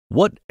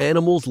What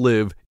animals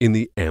live in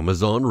the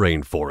Amazon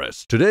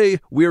rainforest? Today,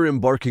 we're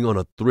embarking on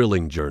a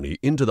thrilling journey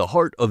into the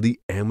heart of the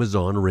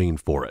Amazon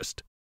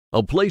rainforest,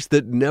 a place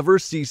that never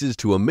ceases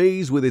to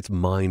amaze with its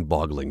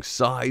mind-boggling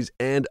size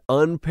and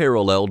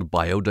unparalleled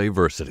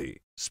biodiversity.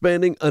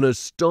 Spanning an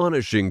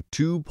astonishing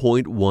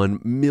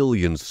 2.1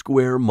 million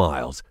square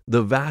miles,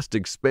 the vast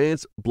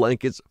expanse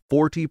blankets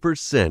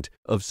 40%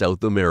 of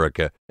South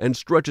America and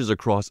stretches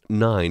across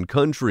 9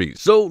 countries.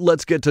 So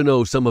let's get to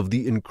know some of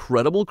the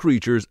incredible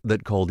creatures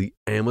that call the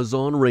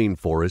Amazon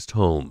rainforest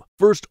home.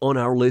 First on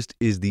our list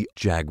is the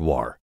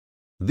jaguar.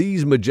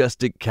 These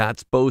majestic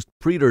cats boast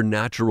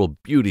preternatural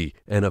beauty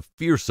and a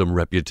fearsome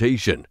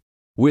reputation,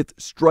 with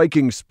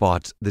striking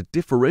spots that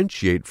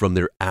differentiate from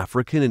their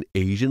African and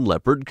Asian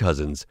leopard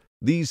cousins.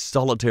 These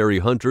solitary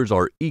hunters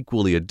are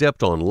equally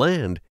adept on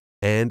land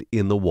and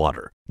in the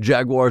water.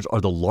 Jaguars are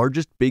the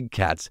largest big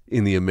cats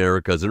in the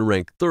Americas and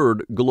rank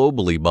third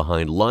globally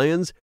behind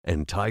lions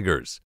and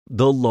tigers.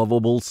 The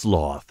lovable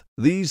sloth.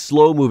 These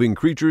slow-moving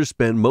creatures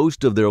spend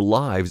most of their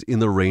lives in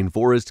the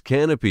rainforest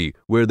canopy,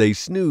 where they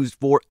snooze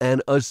for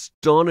an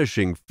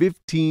astonishing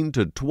 15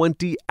 to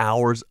 20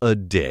 hours a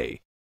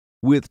day.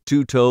 With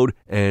two-toed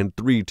and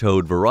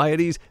three-toed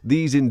varieties,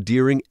 these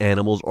endearing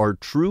animals are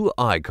true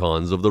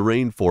icons of the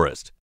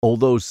rainforest,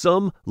 although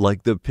some,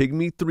 like the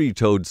pygmy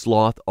three-toed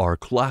sloth, are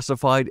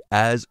classified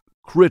as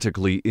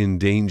critically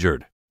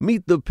endangered.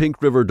 Meet the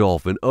pink river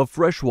dolphin, a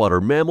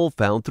freshwater mammal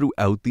found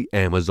throughout the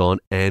Amazon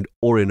and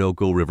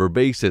Orinoco River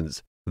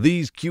basins.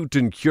 These cute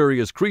and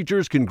curious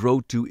creatures can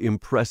grow to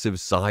impressive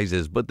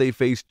sizes, but they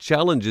face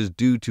challenges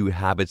due to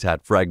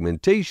habitat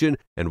fragmentation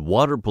and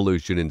water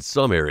pollution in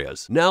some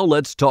areas. Now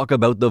let's talk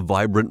about the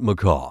vibrant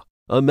macaw,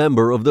 a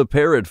member of the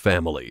parrot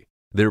family.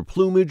 Their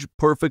plumage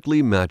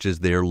perfectly matches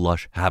their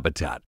lush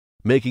habitat,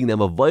 making them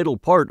a vital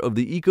part of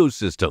the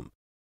ecosystem.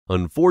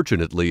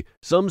 Unfortunately,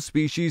 some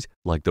species,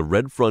 like the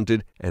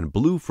red-fronted and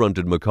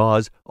blue-fronted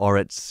macaws, are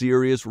at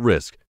serious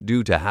risk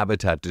due to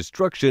habitat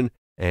destruction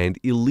and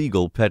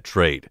illegal pet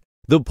trade.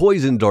 The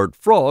poison dart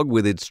frog,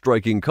 with its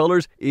striking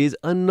colors, is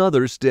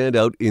another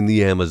standout in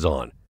the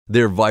Amazon.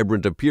 Their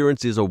vibrant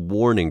appearance is a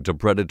warning to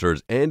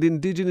predators, and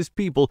indigenous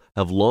people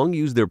have long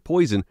used their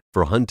poison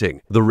for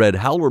hunting. The red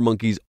howler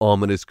monkey's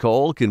ominous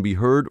call can be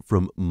heard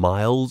from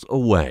miles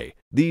away.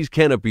 These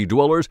canopy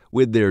dwellers,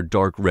 with their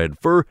dark red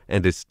fur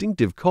and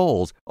distinctive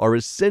calls, are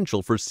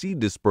essential for seed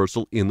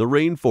dispersal in the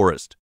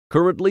rainforest.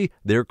 Currently,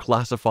 they're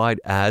classified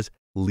as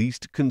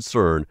least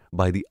concern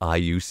by the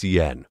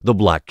IUCN. The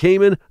Black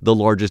Cayman, the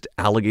largest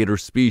alligator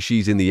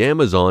species in the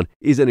Amazon,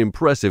 is an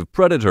impressive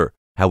predator.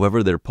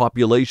 However, their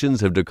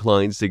populations have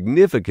declined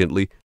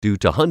significantly due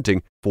to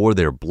hunting for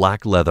their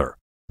black leather.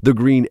 The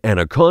Green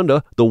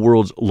Anaconda, the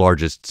world's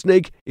largest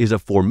snake, is a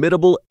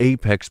formidable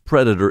apex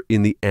predator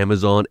in the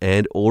Amazon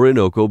and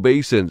Orinoco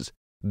basins.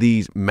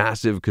 These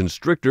massive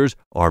constrictors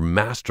are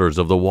masters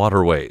of the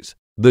waterways.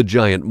 The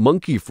giant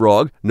monkey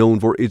frog, known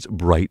for its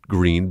bright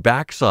green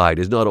backside,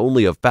 is not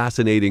only a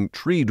fascinating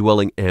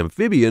tree-dwelling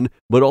amphibian,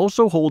 but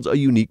also holds a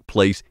unique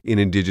place in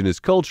indigenous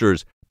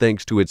cultures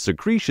thanks to its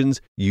secretions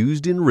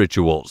used in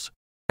rituals.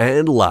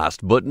 And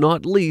last but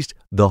not least,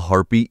 the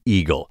Harpy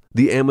Eagle,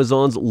 the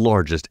Amazon's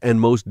largest and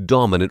most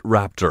dominant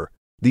raptor.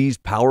 These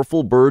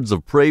powerful birds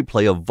of prey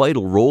play a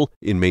vital role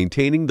in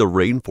maintaining the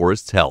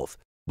rainforest's health,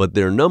 but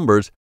their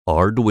numbers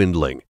are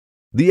dwindling.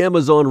 The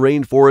Amazon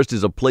rainforest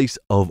is a place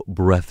of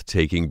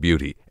breathtaking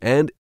beauty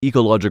and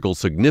ecological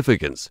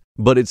significance,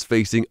 but it's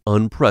facing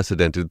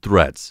unprecedented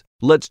threats.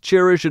 Let's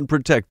cherish and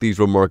protect these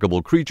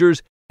remarkable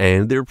creatures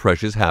and their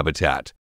precious habitat.